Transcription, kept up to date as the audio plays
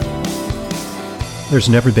There's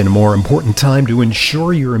never been a more important time to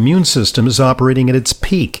ensure your immune system is operating at its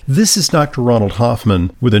peak. This is Dr. Ronald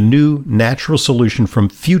Hoffman with a new natural solution from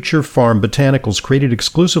Future Farm Botanicals created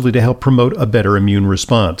exclusively to help promote a better immune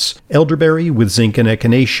response. Elderberry with zinc and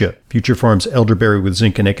echinacea. Future Farm's elderberry with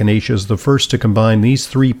zinc and echinacea is the first to combine these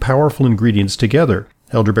three powerful ingredients together.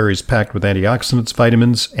 Elderberry is packed with antioxidants,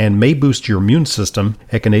 vitamins, and may boost your immune system.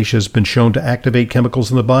 Echinacea has been shown to activate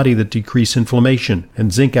chemicals in the body that decrease inflammation,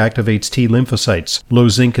 and zinc activates T lymphocytes. Low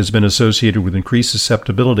zinc has been associated with increased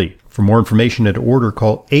susceptibility. For more information and to order,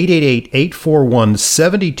 call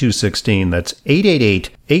 888-841-7216. That's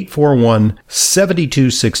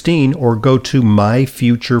 888-841-7216, or go to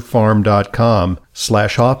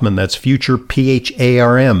myfuturefarm.com/Hoffman. That's future,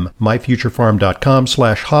 P-H-A-R-M,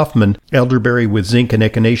 myfuturefarm.com/Hoffman. Elderberry with zinc and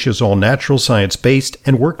echinacea is all natural, science-based,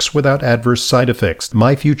 and works without adverse side effects.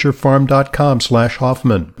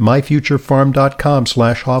 myfuturefarm.com/Hoffman.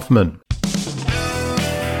 myfuturefarm.com/Hoffman.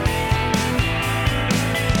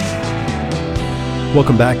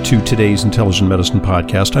 Welcome back to today's Intelligent Medicine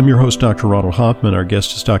Podcast. I'm your host, Dr. Ronald Hoffman. Our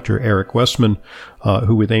guest is Dr. Eric Westman,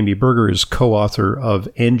 who with Amy Berger is co-author of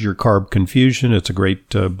End Your Carb Confusion. It's a great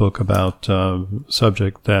book about a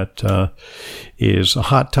subject that is a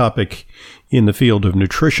hot topic in the field of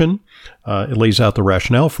nutrition. It lays out the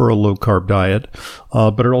rationale for a low-carb diet,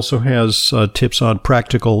 but it also has tips on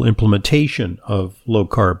practical implementation of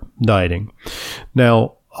low-carb dieting.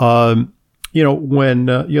 Now, when,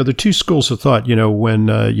 there are two schools of thought, when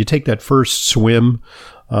you take that first swim,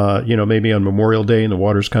 maybe on Memorial Day and the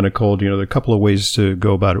water's kind of cold, there are a couple of ways to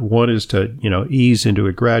go about it. One is to, ease into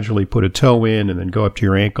it gradually, put a toe in and then go up to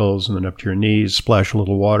your ankles and then up to your knees, splash a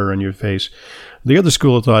little water on your face. The other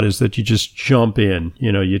school of thought is that you just jump in,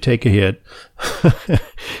 you take a hit.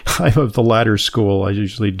 I'm of the latter school. I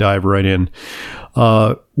usually dive right in.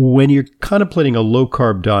 When you're contemplating a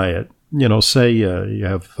low-carb diet, say you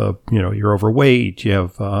have, you're overweight, you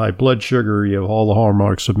have high blood sugar, you have all the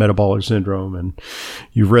hallmarks of metabolic syndrome, and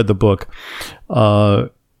you've read the book.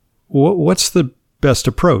 What's the best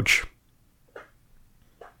approach?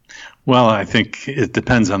 Well, I think it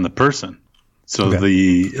depends on the person. So okay.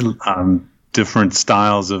 The different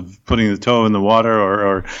styles of putting the toe in the water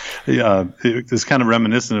or it's kind of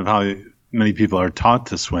reminiscent of how many people are taught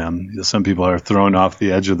to swim. Some people are thrown off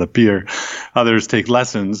the edge of the pier. Others take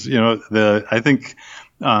lessons. I think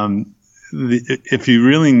if you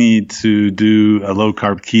really need to do a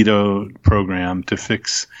low-carb keto program to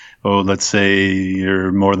fix, let's say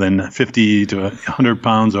you're more than 50 to 100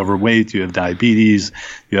 pounds overweight, you have diabetes,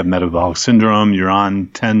 you have metabolic syndrome, you're on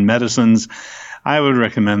 10 medicines, I would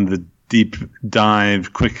recommend the deep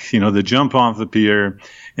dive, quick, the jump off the pier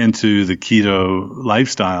into the keto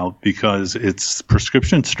lifestyle, because it's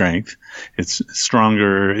prescription strength. It's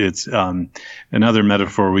stronger. It's another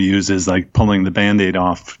metaphor we use is like pulling the Band-Aid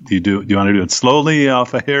off. Do you want to do it slowly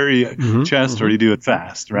off a hairy chest, or do you do it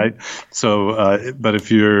fast, right? So, but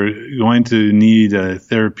if you're going to need a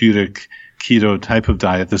therapeutic keto type of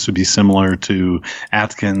diet, this would be similar to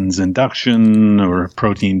Atkins induction or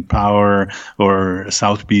protein power or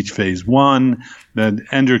South Beach phase 1. That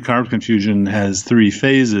End Your Carb Confusion has 3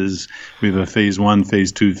 phases. We have a phase 1,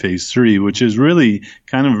 phase 2, phase 3, which is really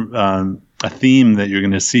kind of a theme that you're going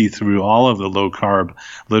to see through all of the low carb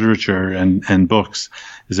literature and books,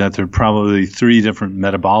 is that there are probably 3 different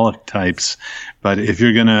metabolic types. But if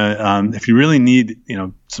you're going to, if you really need,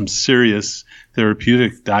 some serious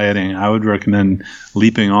therapeutic dieting, I would recommend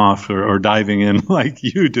leaping off or diving in like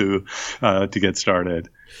you do to get started.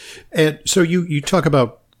 And so you talk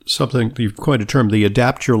about something you've coined a term, the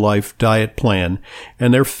Adapt Your Life diet plan,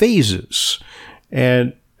 and they're phases.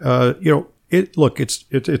 And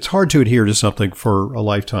it's hard to adhere to something for a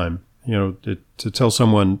lifetime. To tell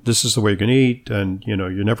someone this is the way you're going to eat, and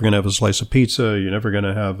you're never going to have a slice of pizza, you're never going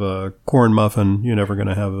to have a corn muffin, you're never going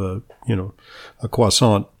to have a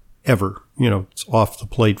croissant ever. It's off the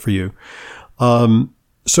plate for you.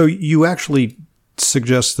 So you actually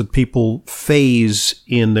suggest that people phase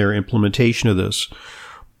in their implementation of this.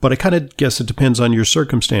 But I kind of guess it depends on your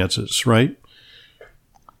circumstances, right?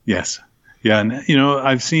 Yes. Yeah. And,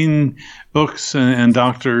 I've seen books and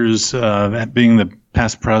doctors, being the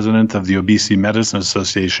past president of the Obesity Medicine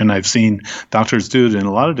Association, I've seen doctors do it in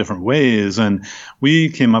a lot of different ways. And we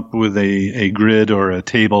came up with a grid or a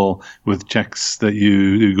table with checks that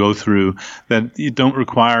you go through that you don't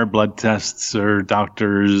require blood tests or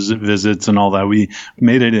doctor's visits and all that. We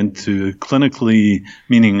made it into clinically,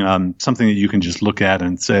 meaning something that you can just look at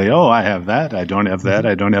and say, oh, I have that, I don't have that,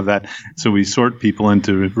 I don't have that. So we sort people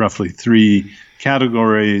into roughly 3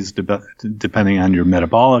 categories depending on your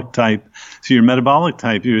metabolic type. So your metabolic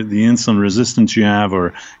type, the insulin resistance you have,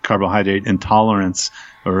 or carbohydrate intolerance,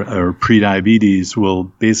 or prediabetes will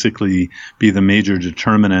basically be the major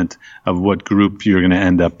determinant of what group you're going to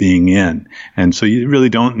end up being in. And so you really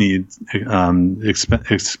don't need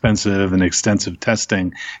expensive and extensive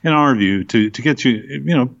testing, in our view, to get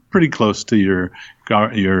you, pretty close to your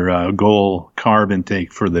goal carb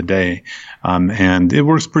intake for the day. And it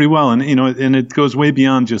works pretty well. And, and it goes way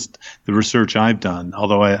beyond just the research I've done.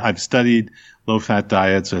 Although I've studied low-fat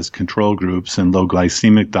diets as control groups and low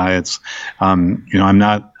glycemic diets.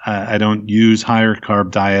 I don't use higher carb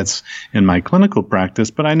diets in my clinical practice,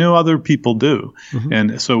 but I know other people do. Mm-hmm.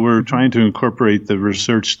 And so we're trying to incorporate the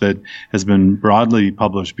research that has been broadly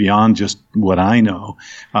published beyond just what I know,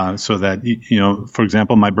 so that, for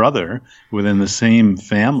example, my brother within the same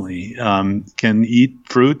family can eat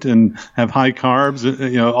fruit and have high carbs,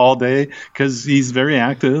 all day, because he's very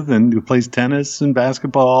active and plays tennis and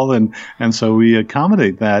basketball. And so we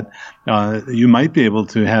accommodate that. You might be able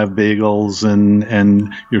to have bagels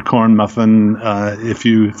and your corn muffin if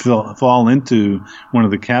you fall into one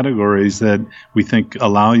of the categories that we think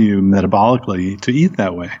allow you metabolically to eat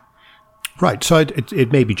that way. Right. So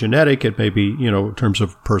it may be genetic. It may be, in terms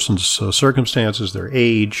of person's circumstances, their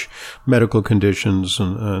age, medical conditions,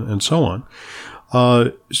 and so on.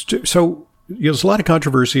 So there's a lot of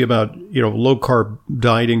controversy about, low carb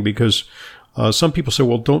dieting, because some people say,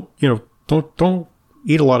 well, don't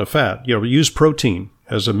eat a lot of fat. Use protein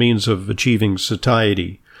as a means of achieving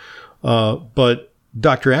satiety. But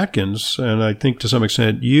Dr. Atkins, and I think to some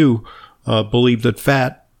extent you, believe that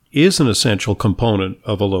fat is an essential component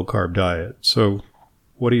of a low-carb diet. So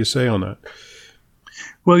what do you say on that?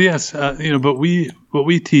 Well, yes, but what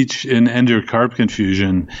we teach in End Your Carb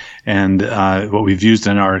Confusion, and what we've used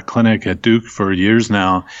in our clinic at Duke for years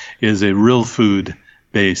now, is a real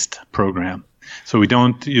food-based program. So we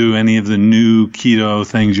don't do any of the new keto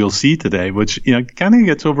things you'll see today, which kind of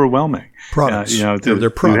gets overwhelming. Products, they're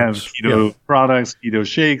products. You have keto products, keto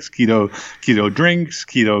shakes, keto drinks,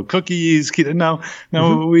 keto cookies. No.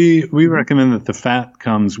 We recommend that the fat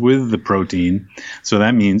comes with the protein. So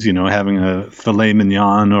that means having a filet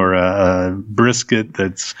mignon or a brisket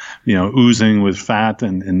that's oozing with fat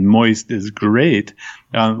and moist is great.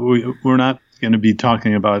 We're not going to be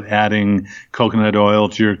talking about adding coconut oil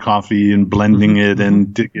to your coffee and blending it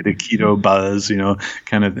and to get a keto buzz, we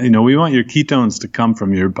want your ketones to come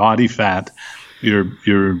from your body fat.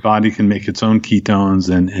 Your body can make its own ketones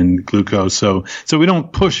and glucose. So we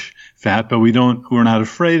don't push fat, but we're not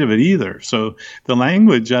afraid of it either. So the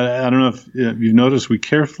language, I don't know if you've noticed, we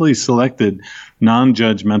carefully selected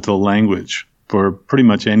non-judgmental language for pretty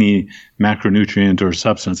much any macronutrient or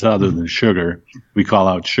substance other than sugar. We call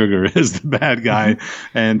out sugar as the bad guy.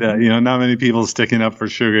 And, not many people sticking up for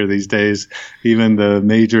sugar these days. Even the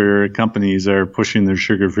major companies are pushing their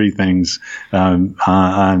sugar-free things on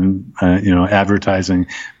advertising.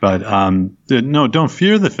 But no, don't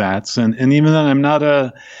fear the fats. And even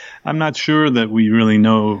then, I'm not sure that we really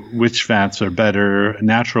know which fats are better.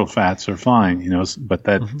 Natural fats are fine, but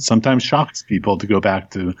that sometimes shocks people to go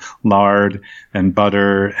back to lard and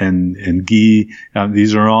butter and ghee.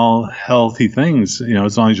 These are all healthy things,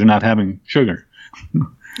 as long as you're not having sugar.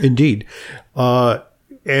 Indeed. Are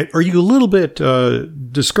you a little bit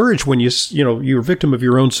discouraged when you're a victim of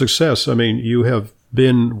your own success? I mean, you have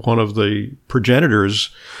been one of the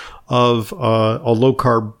progenitors of a low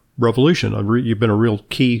carb revolution. You've been a real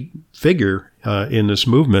key figure in this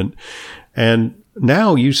movement. And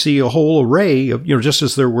now you see a whole array of, just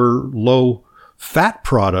as there were low fat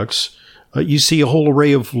products, you see a whole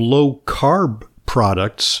array of low carb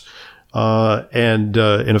products, and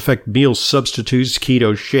in effect, meal substitutes,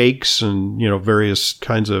 keto shakes, and, various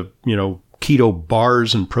kinds of, keto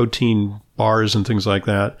bars and protein bars and things like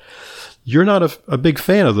that. You're not a big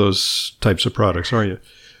fan of those types of products, are you?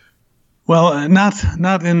 Well,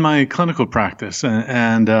 not in my clinical practice,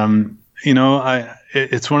 and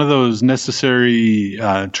it's one of those necessary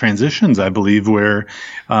transitions, I believe, where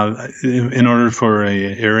in order for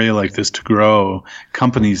an area like this to grow,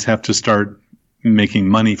 companies have to start making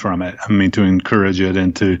money from it. I mean, to encourage it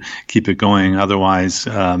and to keep it going. Otherwise,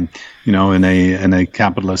 in a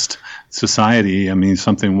capitalist society,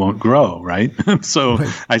 something won't grow, right? So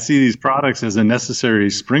right. I see these products as a necessary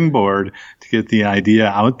springboard to get the idea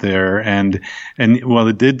out there. And well,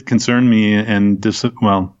 it did concern me and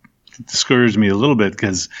discouraged me a little bit,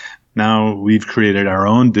 because now we've created our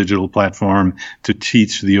own digital platform to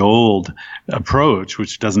teach the old approach,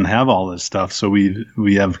 which doesn't have all this stuff. So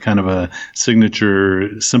we have kind of a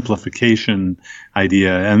signature simplification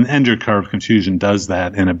idea. And End Your Carb Confusion does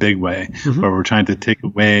that in a big way, where we're trying to take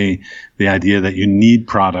away the idea that you need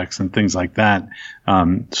products and things like that.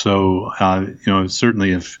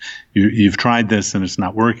 Certainly if you've tried this and it's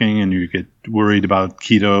not working and you get worried about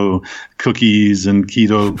keto cookies and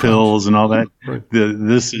keto pills and all that,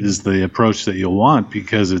 this is the approach that you'll want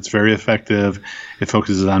because it's very effective. It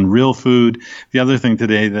focuses on real food. The other thing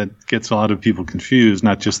today that gets a lot of people confused,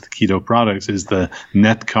 not just the keto products, is the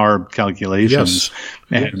net carb calculations.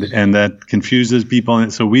 And that confuses people.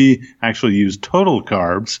 And so we actually use total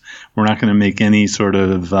carbs. We're not going to make any sort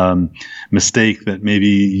of mistake that maybe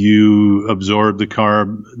you absorb the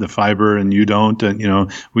carb, the fiber, and you don't.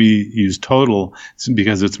 And, we use total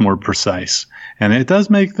because it's more precise. And it does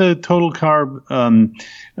make the total carb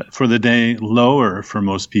for the day lower for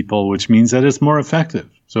most people, which means that it's more effective.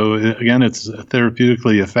 So again, it's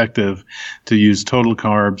therapeutically effective to use total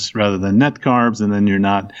carbs rather than net carbs, and then you're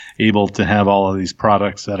not able to have all of these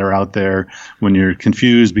products that are out there when you're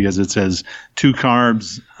confused because it says 2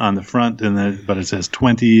 carbs on the front but it says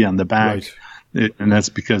 20 on the back. Right. And that's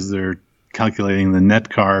because they're calculating the net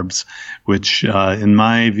carbs, which in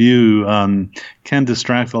my view can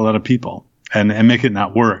distract a lot of people. And make it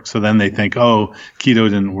not work. So then they think, oh, keto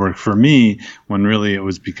didn't work for me, when really it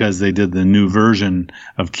was because they did the new version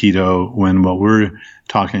of keto, when what we're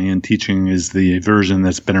talking and teaching is the version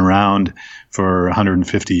that's been around for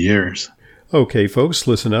 150 years. Okay, folks,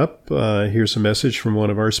 listen up. Here's a message from one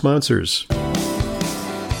of our sponsors.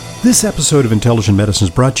 This episode of Intelligent Medicine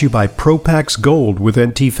is brought to you by Propax Gold with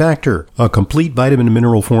NT Factor, a complete vitamin and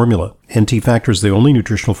mineral formula. NT Factor is the only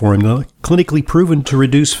nutritional formula clinically proven to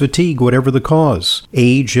reduce fatigue, whatever the cause,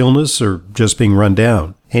 age, illness, or just being run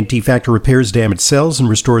down. NT Factor repairs damaged cells and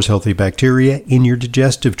restores healthy bacteria in your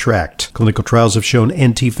digestive tract. Clinical trials have shown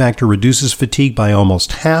NT Factor reduces fatigue by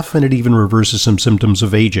almost half, and it even reverses some symptoms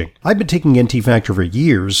of aging. I've been taking NT Factor for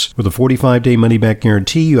years. With a 45-day money-back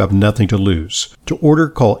guarantee, you have nothing to lose. To order,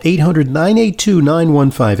 call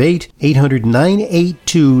 800-982-9158,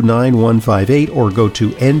 800-982-9158, or go to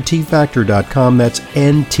ntfactor.com. That's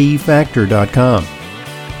ntfactor.com.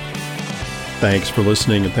 Thanks for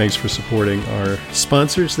listening, and thanks for supporting our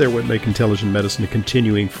sponsors. They're what make Intelligent Medicine a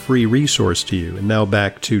continuing free resource to you. And now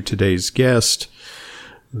back to today's guest,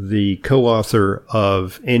 the co-author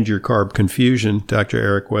of End Your Carb Confusion, Dr.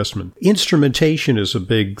 Eric Westman. Instrumentation is a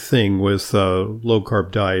big thing with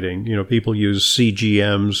low-carb dieting. People use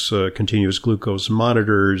CGMs, continuous glucose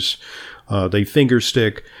monitors. They finger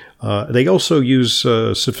stick. They also use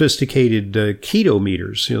sophisticated keto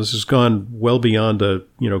meters. This has gone well beyond the,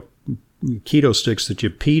 keto sticks that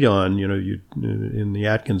you peed on. In the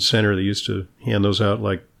Atkins Center, they used to hand those out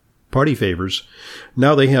like party favors.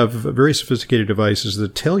 Now they have very sophisticated devices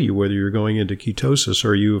that tell you whether you're going into ketosis.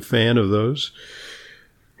 Are you a fan of those?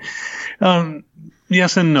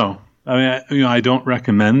 Yes and no. I mean, I don't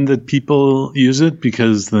recommend that people use it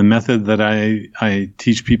because the method that I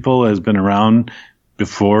teach people has been around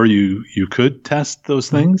before you could test those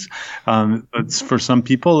things. But for some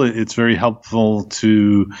people, it's very helpful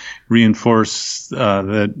to reinforce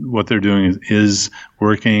that what they're doing is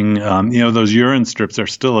working. Those urine strips are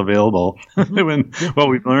still available. What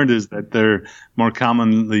we've learned is that they're more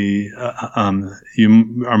commonly,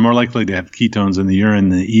 you are more likely to have ketones in the urine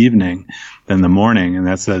in the evening than the morning, and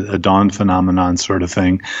that's a dawn phenomenon sort of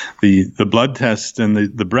thing. The blood test and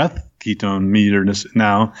the breath ketone meters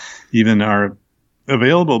now even are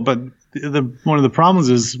available, but one of the problems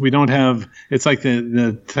is we don't have. It's like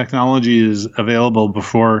the technology is available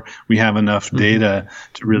before we have enough data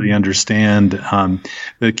to really understand. The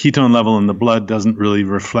ketone level in the blood doesn't really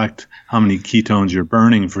reflect how many ketones you're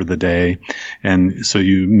burning for the day, and so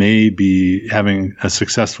you may be having a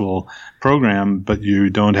successful program, but you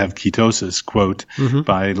don't have ketosis, quote,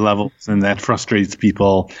 by levels, and that frustrates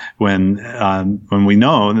people when we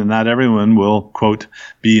know that not everyone will, quote,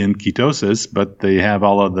 be in ketosis, but they have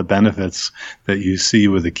all of the benefits that you see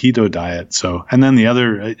with a keto diet. So, and then the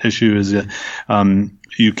other issue is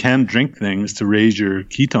you can drink things to raise your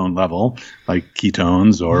ketone level, like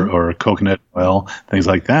ketones or coconut oil, things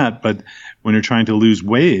like that. But when you're trying to lose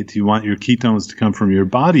weight, you want your ketones to come from your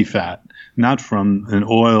body fat, not from an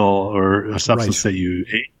oil or a substance that you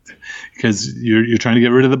ate, because you're trying to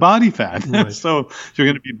get rid of the body fat. Right. So you're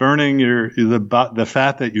going to be burning the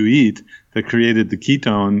fat that you eat that created the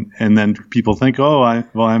ketone, and then people think,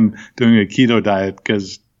 I'm doing a keto diet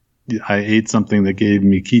because I ate something that gave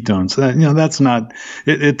me ketones. So that's not.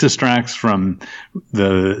 It distracts from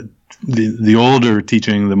the older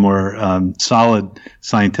teaching, the more solid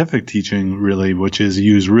scientific teaching, really, which is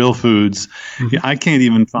use real foods. I can't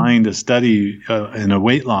even find a study in a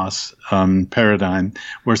weight loss paradigm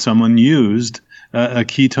where someone used a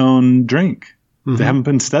ketone drink. Mm-hmm. They haven't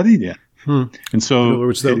been studied yet. And so, in other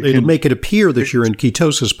words, it'll make it appear that you're in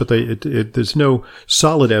ketosis, but there's no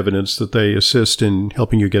solid evidence that they assist in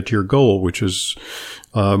helping you get to your goal, which is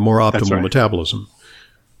more optimal metabolism.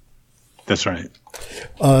 That's right.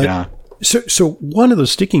 Yeah. So one of the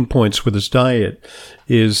sticking points with this diet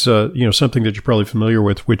is something that you're probably familiar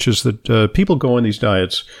with, which is that people go on these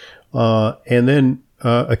diets and then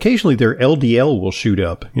occasionally their LDL will shoot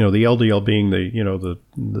up. The LDL being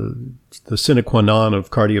the sine qua non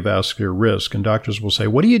of cardiovascular risk. And doctors will say,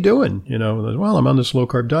 "What are you doing?" Well, I'm on this low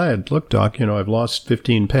carb diet. Look, doc, I've lost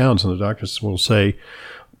 15 pounds. And the doctors will say,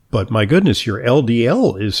 "But my goodness, your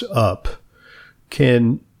LDL is up."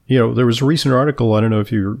 There was a recent article, I don't know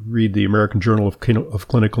if you read the American Journal of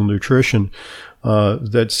Clinical Nutrition,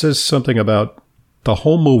 that says something about the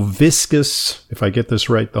homoviscous, if I get this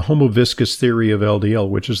right, the homoviscous theory of LDL,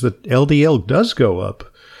 which is that LDL does go up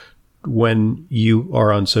when you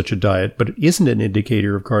are on such a diet, but it isn't an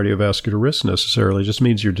indicator of cardiovascular risk necessarily. It just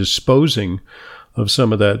means you're disposing of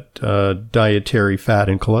some of that dietary fat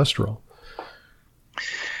and cholesterol.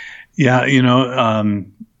 Yeah,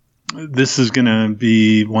 this is going to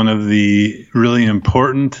be one of the really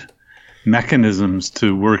important mechanisms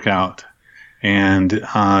to work out. And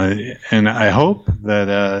I hope that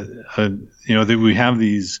that we have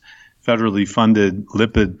these federally funded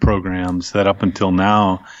lipid programs that up until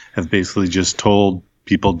now have basically just told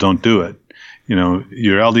people don't do it.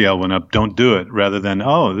 Your LDL went up, don't do it, rather than,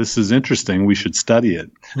 oh, this is interesting, we should study it.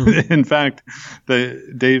 In fact,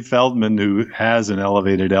 Dave Feldman, who has an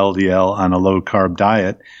elevated LDL on a low carb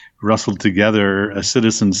diet, wrestled together a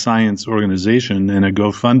citizen science organization and a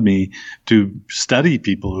GoFundMe to study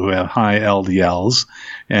people who have high LDLs.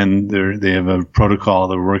 And they have a protocol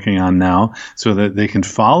they're working on now so that they can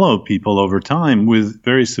follow people over time with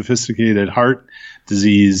very sophisticated heart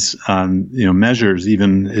disease measures.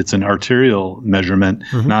 Even it's an arterial measurement,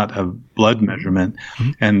 not a blood measurement.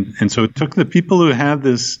 And so it took the people who had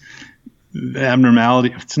this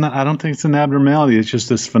abnormality. I don't think it's an abnormality. It's just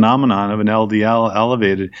this phenomenon of an LDL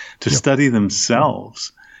elevated to study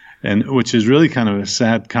themselves, and which is really kind of a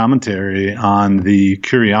sad commentary on the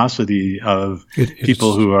curiosity of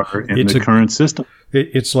people who are in the current system.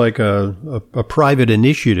 It's like a private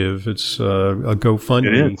initiative. It's a GoFundMe.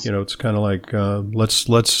 It is. It's kind of like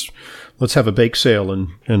let's have a bake sale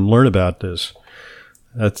and learn about this.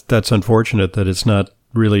 That's unfortunate that it's not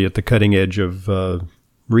really at the cutting edge of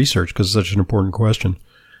research, because it's such an important question.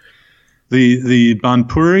 The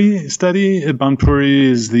Banpuri study, Banpuri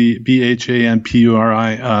is the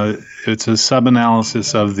BHANPURI. It's a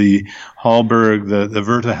sub-analysis of the Hallberg, the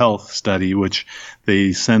Virta Health study, which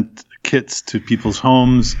they sent kits to people's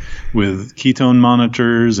homes with ketone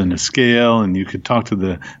monitors and a scale, and you could talk to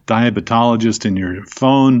the diabetologist in your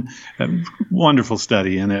phone. A wonderful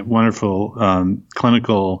study, and a wonderful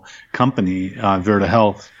clinical company, Virta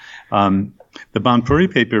Health. The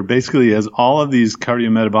Banpuri paper basically has all of these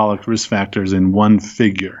cardiometabolic risk factors in one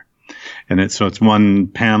figure. And it's one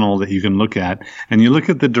panel that you can look at. And you look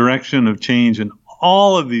at the direction of change in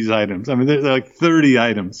all of these items. I mean, there's like 30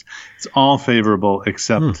 items. It's all favorable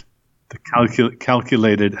except the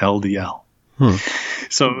calculated LDL.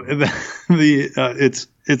 So it's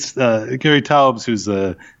Gary Taubes, who's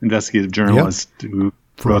an investigative journalist who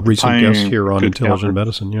for a recent guest here on Intelligent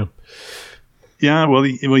Medicine. Yeah. Yeah, well,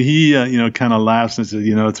 he kind of laughs and says,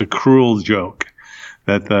 it's a cruel joke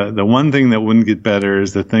that the one thing that wouldn't get better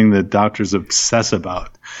is the thing that doctors obsess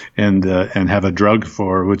about and have a drug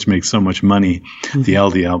for, which makes so much money, the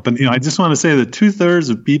LDL. But I just want to say that 2/3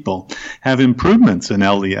 of people have improvements in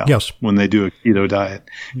LDL when they do a keto diet.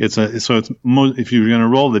 If you're going to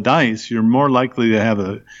roll the dice, you're more likely to have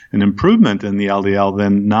an improvement in the LDL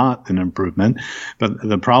than not an improvement. But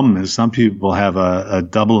the problem is some people have a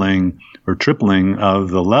doubling or tripling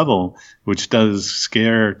of the level, which does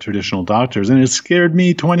scare traditional doctors. And it scared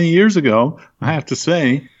me 20 years ago, I have to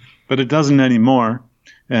say, but it doesn't anymore.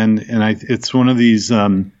 And it's one of these,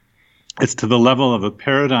 it's to the level of a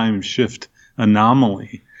paradigm shift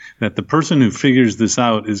anomaly that the person who figures this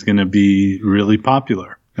out is going to be really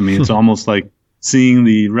popular. I mean, it's almost like seeing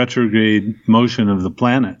the retrograde motion of the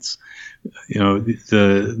planets. How did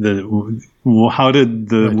the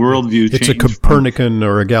worldview change? It's a Copernican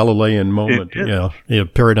or a Galilean moment.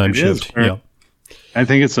 Paradigm shift. Yeah. I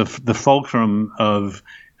think it's the fulcrum of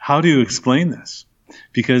how do you explain this?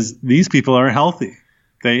 Because these people are healthy.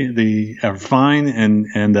 They are fine.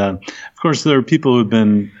 And of course, there are people who've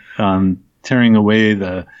been tearing away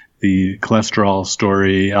the the cholesterol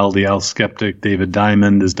story. LDL skeptic David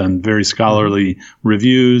Diamond has done very scholarly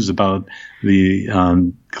reviews about the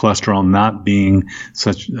cholesterol not being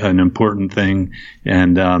such an important thing,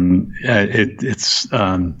 and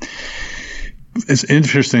it's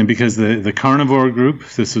interesting because the carnivore group,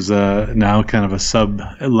 this is now kind of a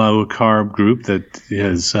sub-low carb group that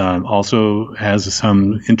has also has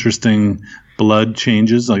some interesting blood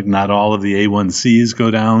changes. Like not all of the A1Cs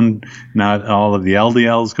go down, not all of the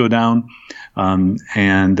LDLs go down,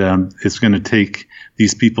 and it's going to take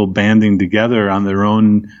these people banding together on their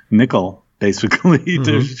own nickel, basically,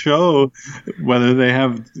 to show whether they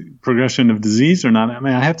have progression of disease or not. I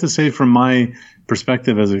mean, I have to say, from my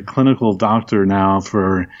perspective as a clinical doctor now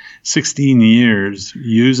for 16 years,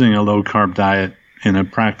 using a low-carb diet in a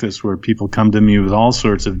practice where people come to me with all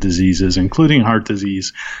sorts of diseases, including heart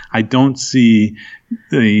disease, I don't see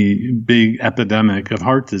the big epidemic of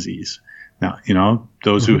heart disease. Now,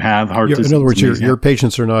 those who have heart disease. In other words, your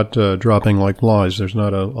patients are not dropping like flies. There's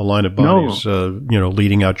not a line of bodies,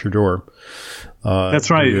 leading out your door.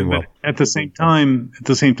 That's right. Well. At the same time,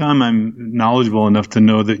 I'm knowledgeable enough to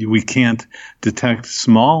know that we can't detect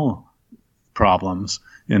small problems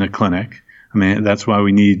in a clinic. I mean, that's why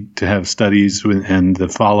we need to have studies and the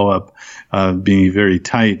follow-up being very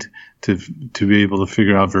tight to be able to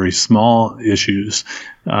figure out very small issues.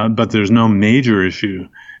 But there's no major issue,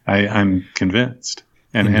 I'm convinced.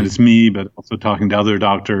 And it's me, but also talking to other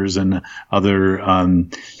doctors and other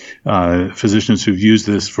physicians who've used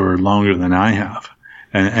this for longer than I have.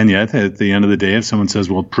 And yet, at the end of the day, if someone says,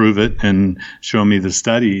 well, prove it and show me the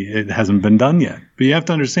study, it hasn't been done yet. But you have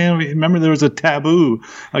to understand, remember, there was a taboo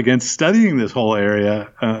against studying this whole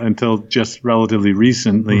area until just relatively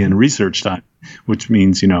recently in research time, which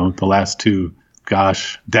means, the last two,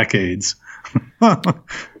 decades.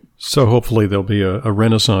 So hopefully there'll be a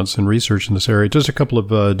renaissance in research in this area. Just a couple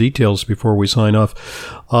of details before we sign off.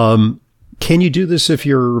 Can you do this if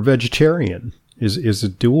you're a vegetarian? Is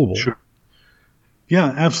it doable? Sure.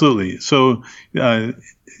 Yeah, absolutely. So, it's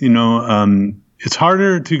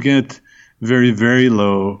harder to get very, very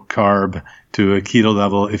low carb to a keto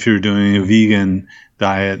level if you're doing a vegan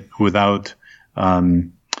diet without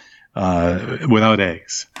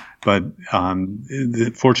eggs. But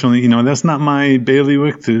fortunately, that's not my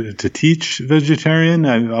bailiwick to teach vegetarian.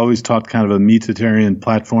 I've always taught kind of a meatitarian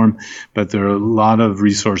platform, but there are a lot of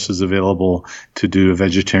resources available to do a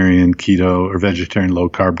vegetarian keto or vegetarian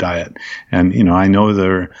low-carb diet. And, I know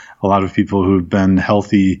there are a lot of people who've been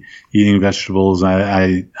healthy eating vegetables.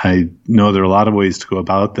 I know there are a lot of ways to go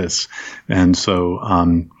about this. And so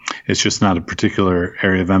it's just not a particular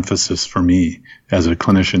area of emphasis for me as a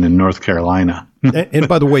clinician in North Carolina. And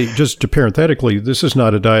by the way, just parenthetically, this is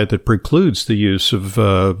not a diet that precludes the use of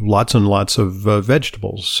lots and lots of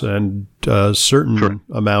vegetables and a certain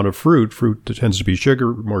amount of fruit. Fruit that tends to be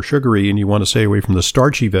more sugary, and you want to stay away from the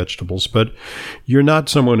starchy vegetables. But you're not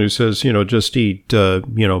someone who says, just eat,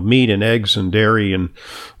 meat and eggs and dairy and,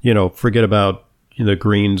 forget about the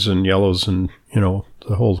greens and yellows and,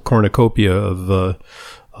 the whole cornucopia of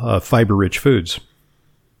fiber-rich foods.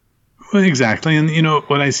 Well, exactly. And,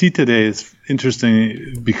 what I see today is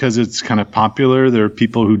interesting because it's kind of popular. There are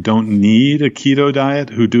people who don't need a keto diet,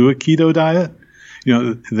 who do a keto diet.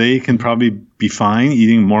 They can probably be fine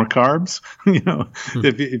eating more carbs.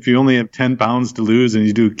 If you only have 10 pounds to lose and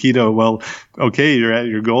you do keto, well, okay, you're at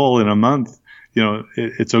your goal in a month.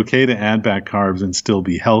 It's okay to add back carbs and still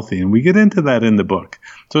be healthy. And we get into that in the book.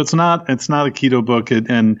 So it's not a keto book, but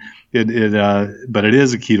it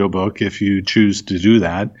is a keto book if you choose to do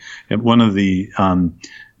that. And one of the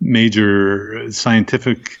major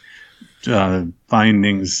scientific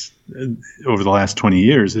findings over the last 20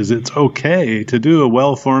 years is it's okay to do a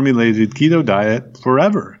well-formulated keto diet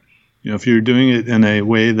forever. If you're doing it in a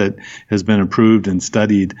way that has been approved and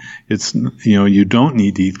studied, it's, you don't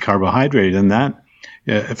need to eat carbohydrate. And that,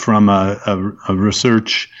 from a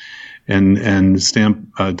research and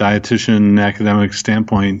dietitian academic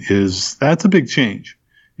standpoint, that's a big change.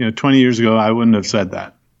 20 years ago, I wouldn't have said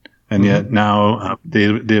that. And yet now,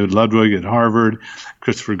 David Ludwig at Harvard,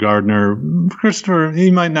 Christopher Gardner. Christopher,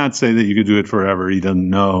 he might not say that you could do it forever. He doesn't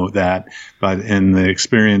know that. But in the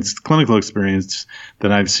clinical experience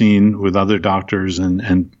that I've seen with other doctors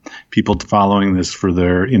and people following this for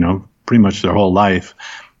their, pretty much their whole life,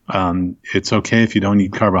 it's okay if you don't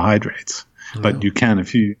eat carbohydrates. Yeah. But you can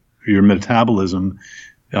if your metabolism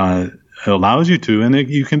allows you to, and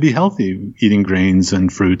you can be healthy eating grains and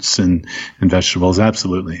fruits and vegetables.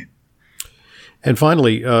 Absolutely. And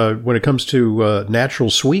finally, when it comes to natural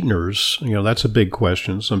sweeteners, that's a big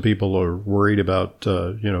question. Some people are worried about,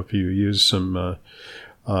 if you use some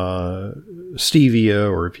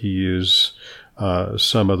stevia, or if you use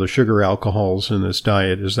some of the sugar alcohols in this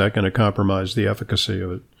diet, is that going to compromise the efficacy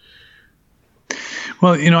of it?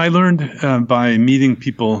 Well, I learned by meeting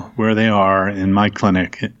people where they are in my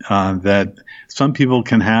clinic that some people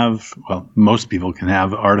can have, most people can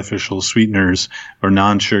have artificial sweeteners or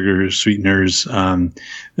non-sugar sweeteners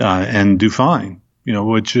and do fine,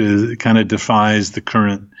 which kind of defies the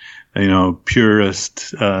current,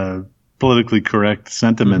 purist, politically correct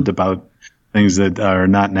sentiment about things that are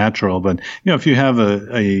not natural. But, if you have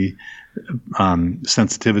a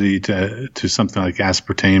sensitivity to something like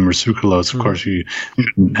aspartame or sucralose, of course you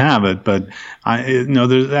shouldn't have it. But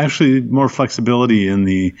there's actually more flexibility in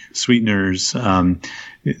the sweeteners.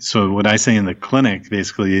 So what I say in the clinic,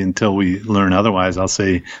 basically, until we learn otherwise, I'll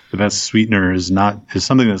say the best sweetener is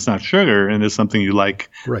something that's not sugar and is something you like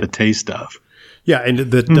the taste of. Yeah, and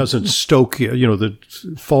that doesn't stoke, that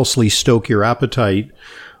falsely stoke your appetite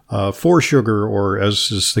for sugar, or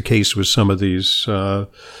as is the case with some of these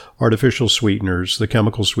artificial sweeteners, the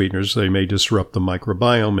chemical sweeteners, they may disrupt the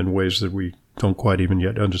microbiome in ways that we don't quite even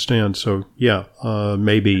yet understand. So,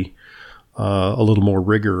 maybe a little more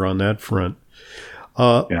rigor on that front.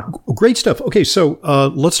 Great stuff. Okay, so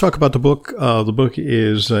let's talk about the book. The book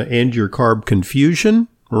is End Your Carb Confusion,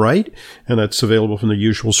 right? And that's available from the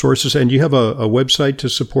usual sources. And you have a website to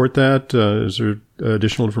support that. Is there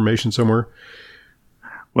additional information somewhere?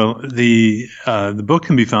 Well, the book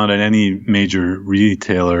can be found at any major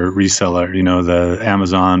reseller, the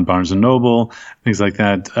Amazon, Barnes & Noble, things like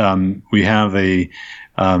that. We have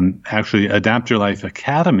actually Adapt Your Life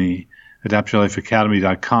Academy,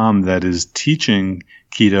 adaptyourlifeacademy.com, that is teaching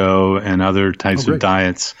keto and other types of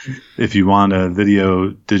diets. If you want a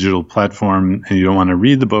video digital platform and you don't want to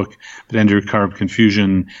read the book, but End Your Carb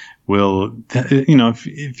Confusion will,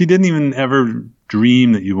 if you didn't even ever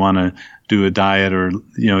dream that you want to do a diet, or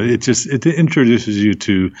it introduces you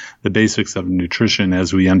to the basics of nutrition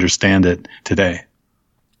as we understand it today.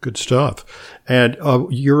 Good stuff. And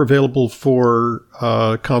you're available for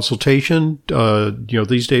consultation.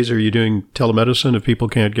 These days, are you doing telemedicine if people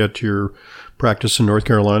can't get to your practice in North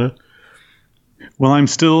Carolina? Well, I'm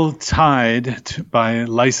still tied by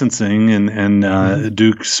licensing and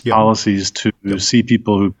Duke's policies to see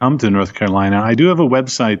people who come to North Carolina. I do have a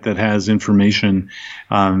website that has information.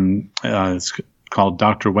 It's called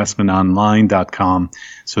drwestmanonline.com.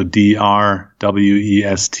 So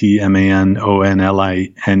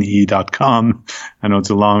drwestmanonline.com. I know it's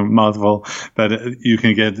a long mouthful, but you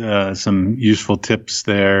can get some useful tips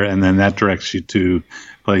there, and then that directs you to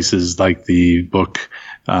places like the book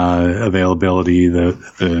availability,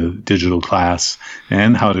 the digital class,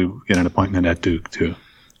 and how to get an appointment at Duke too.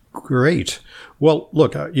 Great. Well,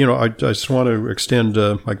 look, I just want to extend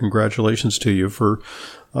my congratulations to you for,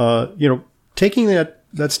 taking that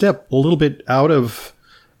step a little bit out of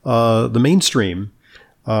the mainstream,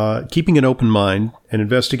 keeping an open mind and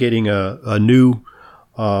investigating a new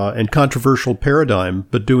and controversial paradigm,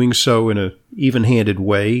 but doing so in a even-handed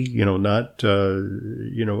way, not,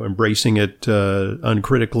 embracing it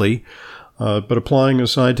uncritically, but applying a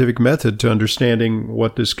scientific method to understanding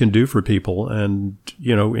what this can do for people. And,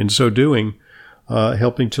 in so doing,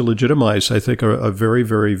 helping to legitimize, I think, a very,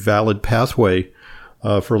 very valid pathway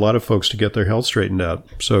for a lot of folks to get their health straightened out.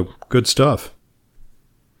 So good stuff.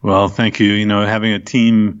 Well, thank you. Having a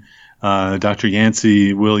team, Dr.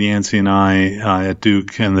 Yancey, Will Yancey, and I at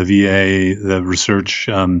Duke and the VA, the research,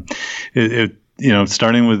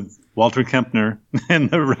 starting with Walter Kempner and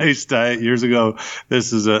the rice diet years ago,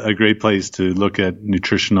 this is a great place to look at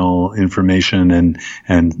nutritional information and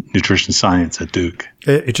nutrition science at Duke.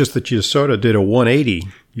 It's just that you sort of did a 180.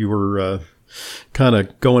 You were kind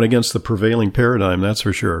of going against the prevailing paradigm, that's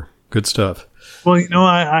for sure. Good stuff. Well,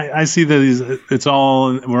 I see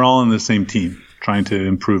that we're all in the same team, trying to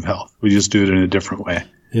improve health. We just do it in a different way.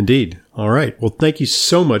 Indeed. All right. Well, thank you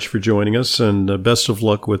so much for joining us, and best of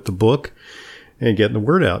luck with the book and getting the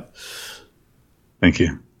word out. Thank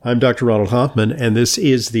you. I'm Dr. Ronald Hoffman, and this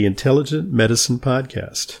is the Intelligent Medicine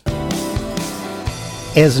Podcast.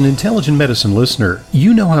 As an Intelligent Medicine listener,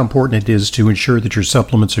 you know how important it is to ensure that your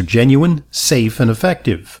supplements are genuine, safe, and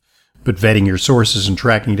effective. But vetting your sources and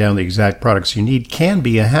tracking down the exact products you need can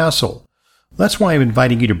be a hassle. That's why I'm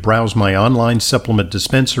inviting you to browse my online supplement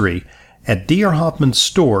dispensary at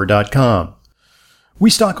drhoffmanstore.com. We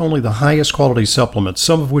stock only the highest quality supplements,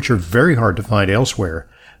 some of which are very hard to find elsewhere.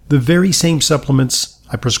 The very same supplements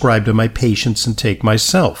I prescribe to my patients and take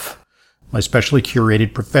myself. My specially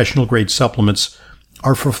curated professional-grade supplements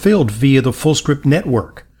are fulfilled via the FullScript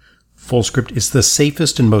network. FullScript is the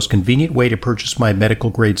safest and most convenient way to purchase my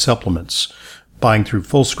medical-grade supplements. Buying through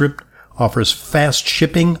FullScript offers fast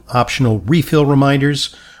shipping, optional refill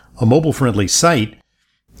reminders, a mobile-friendly site.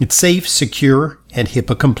 It's safe, secure, and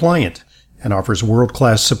HIPAA compliant, and offers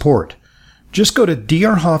world-class support. Just go to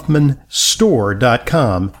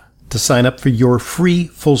drhoffmanstore.com to sign up for your free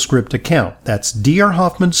FullScript account. That's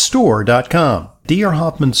drhoffmanstore.com.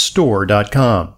 drhoffmanstore.com.